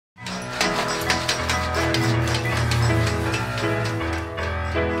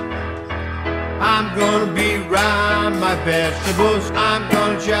gonna be round my vegetables. I'm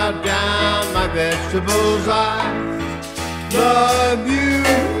gonna chow down my vegetables. I love you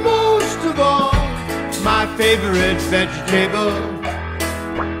most of all, my favorite vegetable.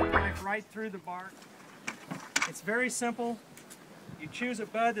 Right through the bark. It's very simple. You choose a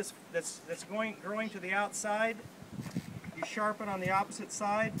bud that's growing to the outside. You sharpen on the opposite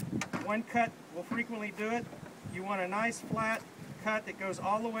side. One cut will frequently do it. You want a nice flat cut that goes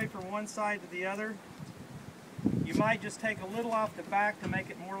all the way from one side to the other. You might just take a little off the back to make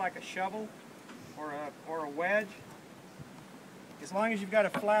it more like a shovel or a wedge. As long as you've got a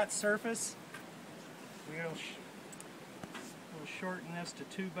flat surface, we'll shorten this to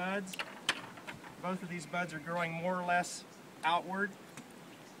 2 buds. Both of these buds are growing more or less outward.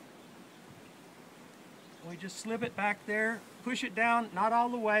 We just slip it back there, push it down, not all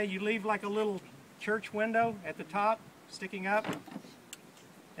the way. You leave like a little church window at the top sticking up,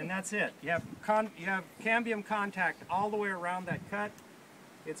 and that's it. You have cambium contact all the way around that cut.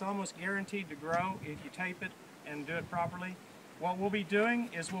 It's almost guaranteed to grow if you tape it and do it properly. What we'll be doing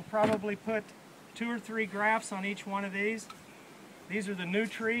is we'll probably put 2 or 3 grafts on each one of these. These are the new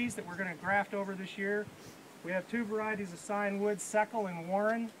trees that we're going to graft over this year. We have 2 varieties of scion wood, Seckle and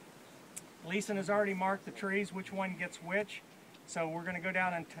Warren. Leeson has already marked the trees, which one gets which. So we're going to go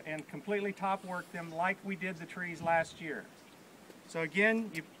down and completely top work them like we did the trees last year. So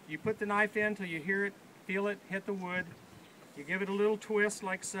again, you put the knife in till you hear it, feel it, hit the wood. You give it a little twist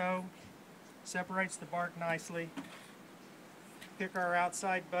like so. Separates the bark nicely. Pick our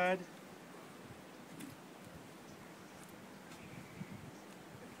outside bud.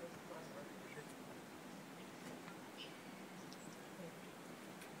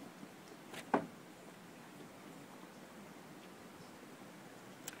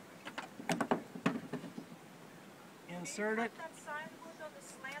 Insert it. That scion wood on the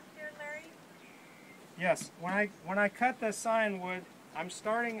slant there, Larry? Yes. When I cut the scion wood, I'm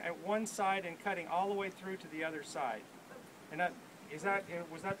starting at one side and cutting all the way through to the other side. And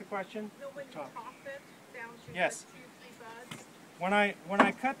was that the question? No, when you top it down to yes. 2, 3 buds.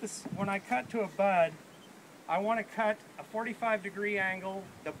 When I cut to a bud, I want to cut a 45-degree angle,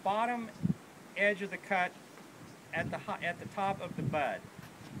 the bottom edge of the cut at the top of the bud.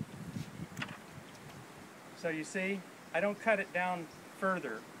 So you see, I don't cut it down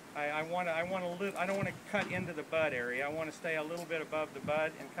further. I don't want to cut into the bud area. I want to stay a little bit above the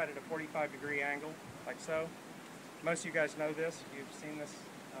bud and cut at a 45-degree angle, like so. Most of you guys know this. You've seen this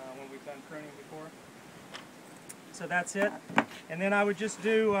when we've done pruning before. So that's it. And then I would just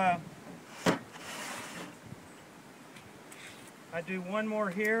do, I do one more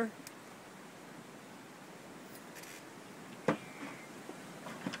here. Do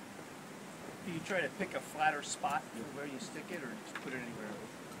you try to pick a flatter spot where you stick it, or just put it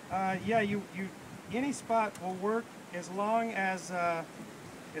anywhere? Yeah, any spot will work as long as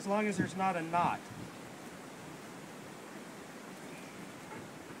there's not a knot.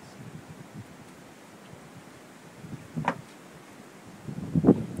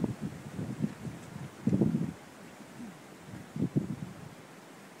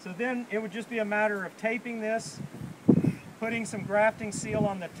 So then it would just be a matter of taping this, putting some grafting seal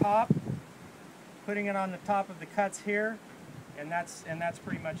on the top, putting it on the top of the cuts here, and that's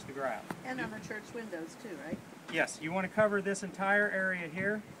pretty much the graft. And on the church windows too, right? Yes, you want to cover this entire area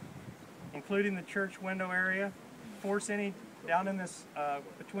here, including the church window area. Force any down in this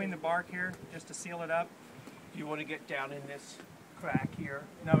between the bark here, just to seal it up. Do you want to get down in this crack here?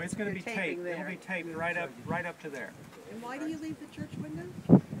 No, it's going to be You're taped. taping there. It'll be taped right up to there. And why do you leave the church windows?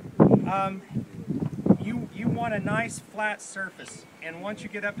 You want a nice flat surface, and once you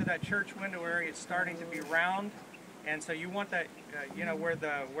get up to that church window area, it's starting to be round, and so you want that, you know, where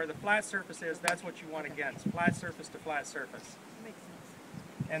the flat surface is, that's what you want against, flat surface to flat surface. Makes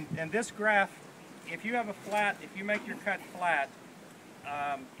sense. And this graft, if you make your cut flat,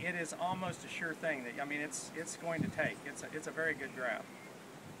 it is almost a sure thing that, I mean, it's going to take. It's a very good graft.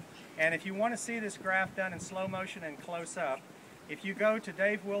 And if you want to see this graft done in slow motion and close up, if you go to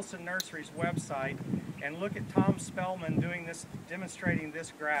Dave Wilson Nursery's website and look at Tom Spellman demonstrating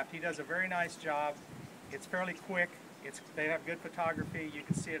this graft, he does a very nice job. It's fairly quick. They have good photography. You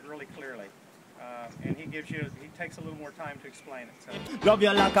can see it really clearly. And he takes a little more time to explain it. So. Love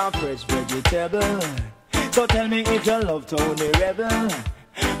you like a fresh vegetable. So tell me if you love Tony Rebel.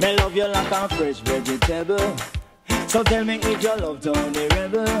 Me love you like a fresh vegetable. So tell me if you love Tony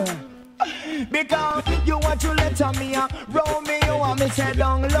Rebel. Because you want to let me roll me, you want me say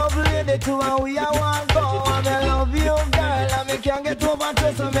down love lady to and we are one go. And I love you girl, and me can't get over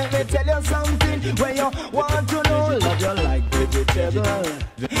to, so make me tell you something when you want to know. Love you like vegetable.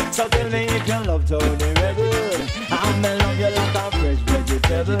 So tell me if you love Tony Rebel. I'm in love you like a fresh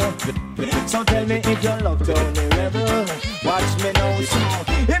vegetable. So tell me if you love Tony Rebel. Watch me now, so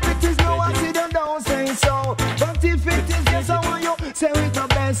if it is no, I see them don't say so. But if it is yes, I want you say it the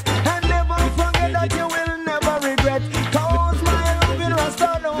best. And never forget that you will never regret. Cause my love will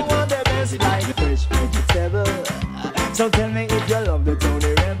Rasta know what the best like fresh vegetable. So tell me if you love the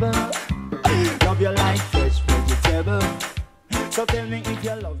Tony Rebel. Love you like fresh vegetable. So tell me if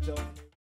you love Tony.